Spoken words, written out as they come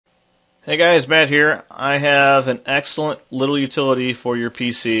Hey guys, Matt here. I have an excellent little utility for your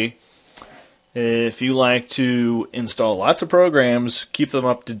PC. If you like to install lots of programs, keep them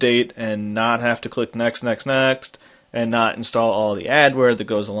up to date, and not have to click next, next, next, and not install all the adware that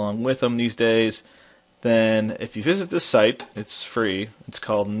goes along with them these days, then if you visit this site, it's free. It's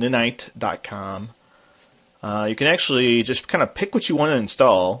called Ninite.com. You can actually just kind of pick what you want to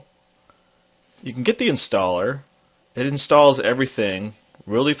install. You can get the installer. It installs everything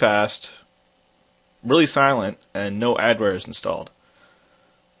really fast, really silent, and no adware is installed.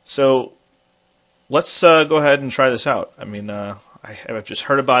 So let's go ahead and try this out. I've just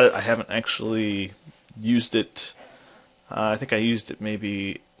heard about it. I haven't actually used it. I think I used it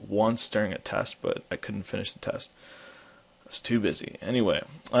maybe once during a test, but I couldn't finish the test. I was too busy. Anyway,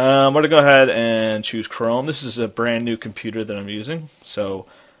 I'm going to go ahead and choose Chrome. This is a brand new computer that I'm using, so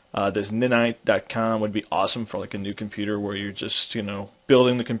this Ninite.com would be awesome for like a new computer where you're just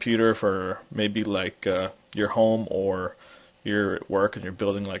building the computer for maybe like your home, or you're at work and you're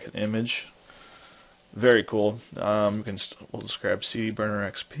building like an image. Very cool. We'll just grab CD Burner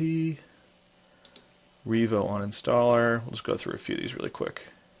XP, Revo uninstaller. We'll just go through a few of these really quick.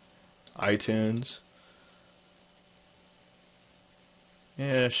 iTunes.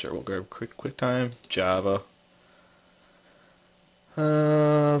 Yeah, sure. We'll grab QuickTime, Java.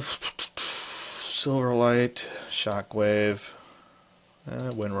 Silverlight, Shockwave,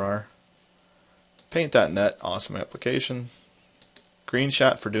 WinRAR, Paint.net, awesome application.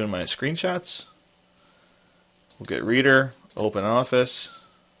 Greenshot for doing my screenshots. We'll get Reader, OpenOffice,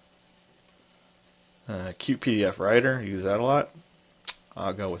 QPDF Writer, use that a lot.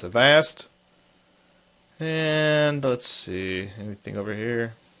 I'll go with Avast. And let's see, anything over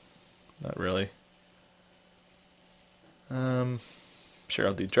here? Not really. Sure,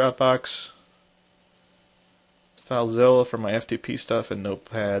 I'll do Dropbox, FileZilla for my FTP stuff, and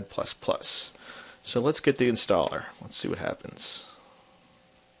Notepad++. So let's get the installer. Let's see what happens.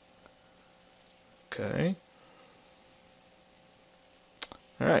 Okay.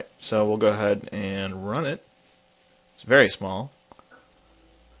 Alright, so we'll go ahead and run it. It's very small.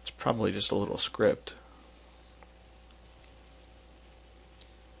 It's probably just a little script.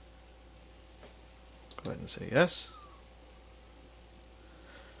 Go ahead and say yes.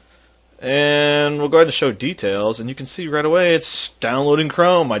 And we'll go ahead and show details, and you can see right away it's downloading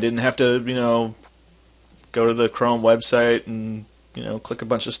Chrome. I didn't have to, go to the Chrome website and, click a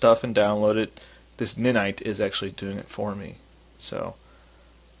bunch of stuff and download it. This Ninite is actually doing it for me. So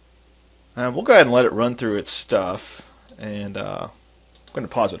we'll go ahead and let it run through its stuff, and I'm going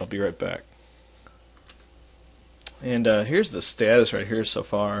to pause it. I'll be right back. And here's the status right here so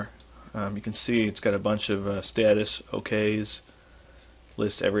far. You can see it's got a bunch of status OKs.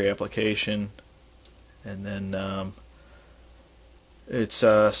 List every application, and then it's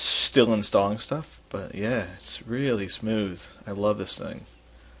still installing stuff, but yeah, it's really smooth. I love this thing.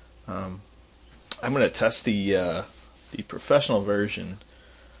 I'm going to test the professional version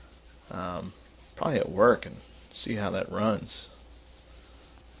probably at work and see how that runs.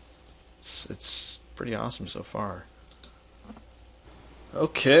 It's pretty awesome so far.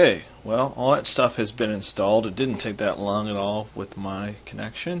 Okay, well, all that stuff has been installed. It didn't take that long at all with my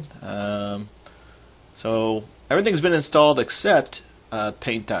connection. So everything's been installed except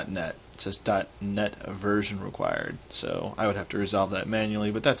Paint.net. It says .net version required. So I would have to resolve that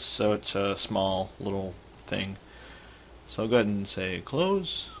manually, but that's such a small little thing. So I'll go ahead and say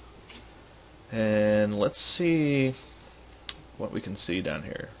close. And let's see what we can see down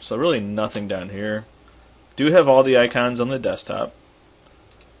here. So really nothing down here. Do have all the icons on the desktop.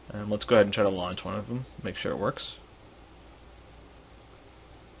 Let's go ahead and try to launch one of them, make sure it works.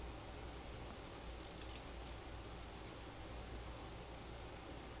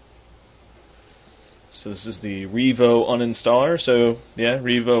 So this is the Revo uninstaller. So yeah,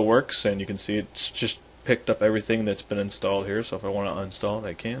 Revo works, and you can see it's just picked up everything that's been installed here. So if I want to uninstall it,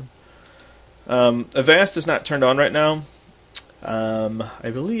 I can. Avast is not turned on right now.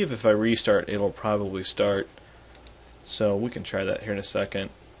 I believe if I restart, it'll probably start. So we can try that here in a second.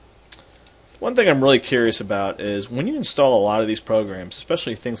 One thing I'm really curious about is when you install a lot of these programs,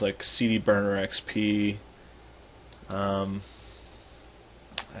 especially things like CD Burner XP. That's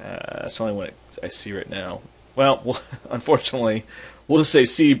the only one I see right now. Well, unfortunately, we'll just say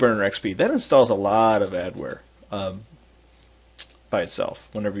CD Burner XP. That installs a lot of adware by itself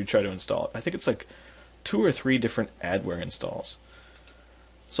whenever you try to install it. I think it's like 2 or 3 different adware installs.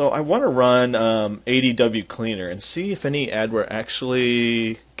 So I want to run ADW Cleaner and see if any adware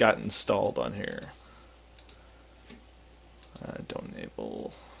actually got installed on here. Don't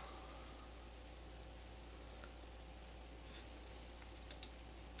enable.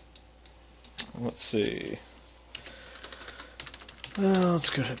 let's see. Let's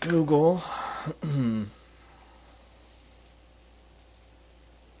go to Google.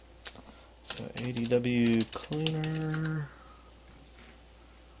 So ADW cleaner.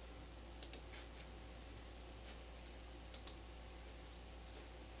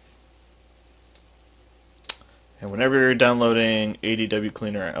 And whenever you're downloading ADW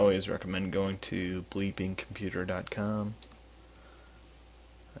Cleaner, I always recommend going to bleepingcomputer.com.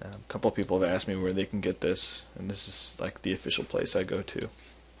 A couple of people have asked me where they can get this, and this is like the official place I go to.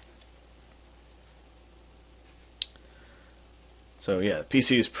 So yeah, the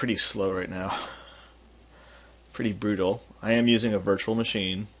PC is pretty slow right now. Pretty brutal. I am using a virtual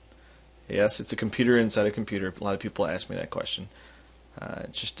machine. Yes, it's a computer inside a computer. A lot of people ask me that question.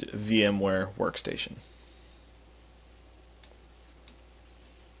 It's just a VMware workstation.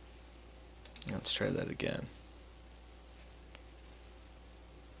 Let's try that again.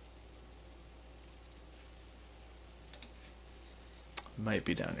 Might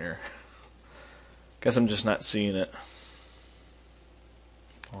be down here. Guess I'm just not seeing it.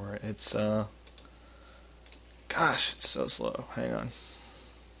 Or it's gosh, it's so slow. Hang on.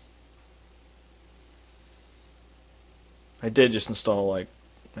 I did just install, like,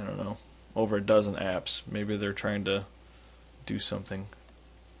 I don't know, over a dozen apps. Maybe they're trying to do something.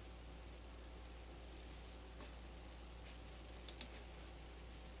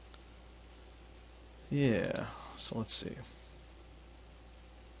 Yeah, so let's see.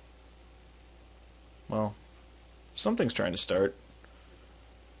 Well, something's trying to start.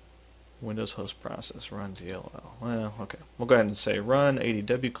 Windows host process, run DLL. Well, okay. We'll go ahead and say run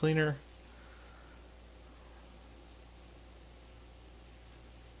ADW cleaner.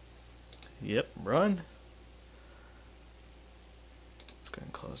 Yep, run. Let's go ahead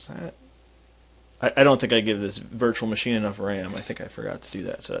and close that. I don't think I give this virtual machine enough RAM. I think I forgot to do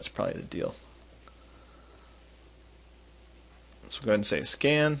that, so that's probably the deal. So we'll go ahead and say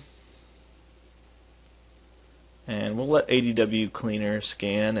scan. And we'll let ADW Cleaner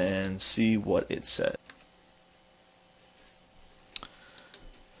scan and see what it said.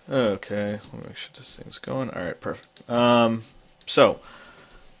 Okay, let me make sure this thing's going. Alright, perfect. So,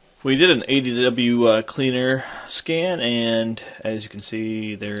 we did an ADW Cleaner scan, and as you can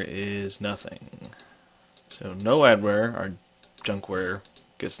see, there is nothing. So, no adware or junkware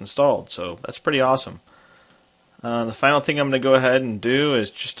gets installed, so that's pretty awesome. The final thing I'm going to go ahead and do is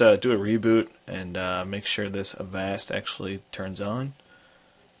just do a reboot and make sure this Avast actually turns on.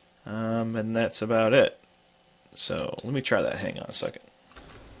 And that's about it. So let me try that. Hang on a second.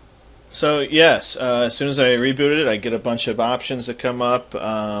 So yes, as soon as I rebooted it, I get a bunch of options that come up.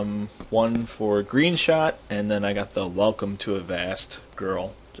 One for green shot, and then I got the welcome to Avast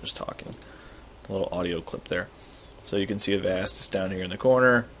girl just talking. A little audio clip there. So you can see Avast is down here in the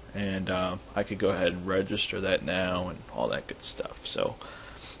corner. And I could go ahead and register that now and all that good stuff. So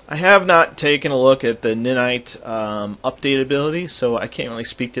I have not taken a look at the Ninite update ability, so I can't really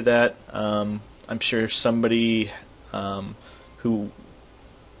speak to that. I'm sure somebody who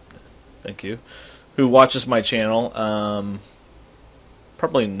watches my channel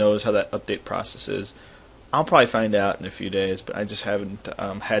probably knows how that update process is. I'll probably find out in a few days, but I just haven't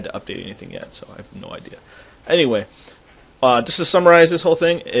had to update anything yet, so I have no idea. Anyway. Just to summarize this whole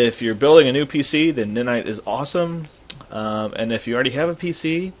thing, if you're building a new PC, then Ninite is awesome. And if you already have a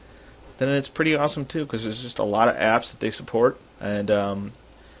PC, then it's pretty awesome too, because there's just a lot of apps that they support. And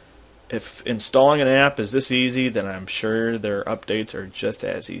if installing an app is this easy, then I'm sure their updates are just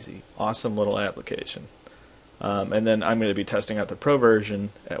as easy. Awesome little application. And then I'm going to be testing out the Pro version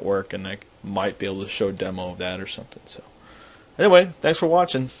at work, and I might be able to show a demo of that or something. So, anyway, thanks for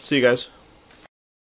watching. See you guys.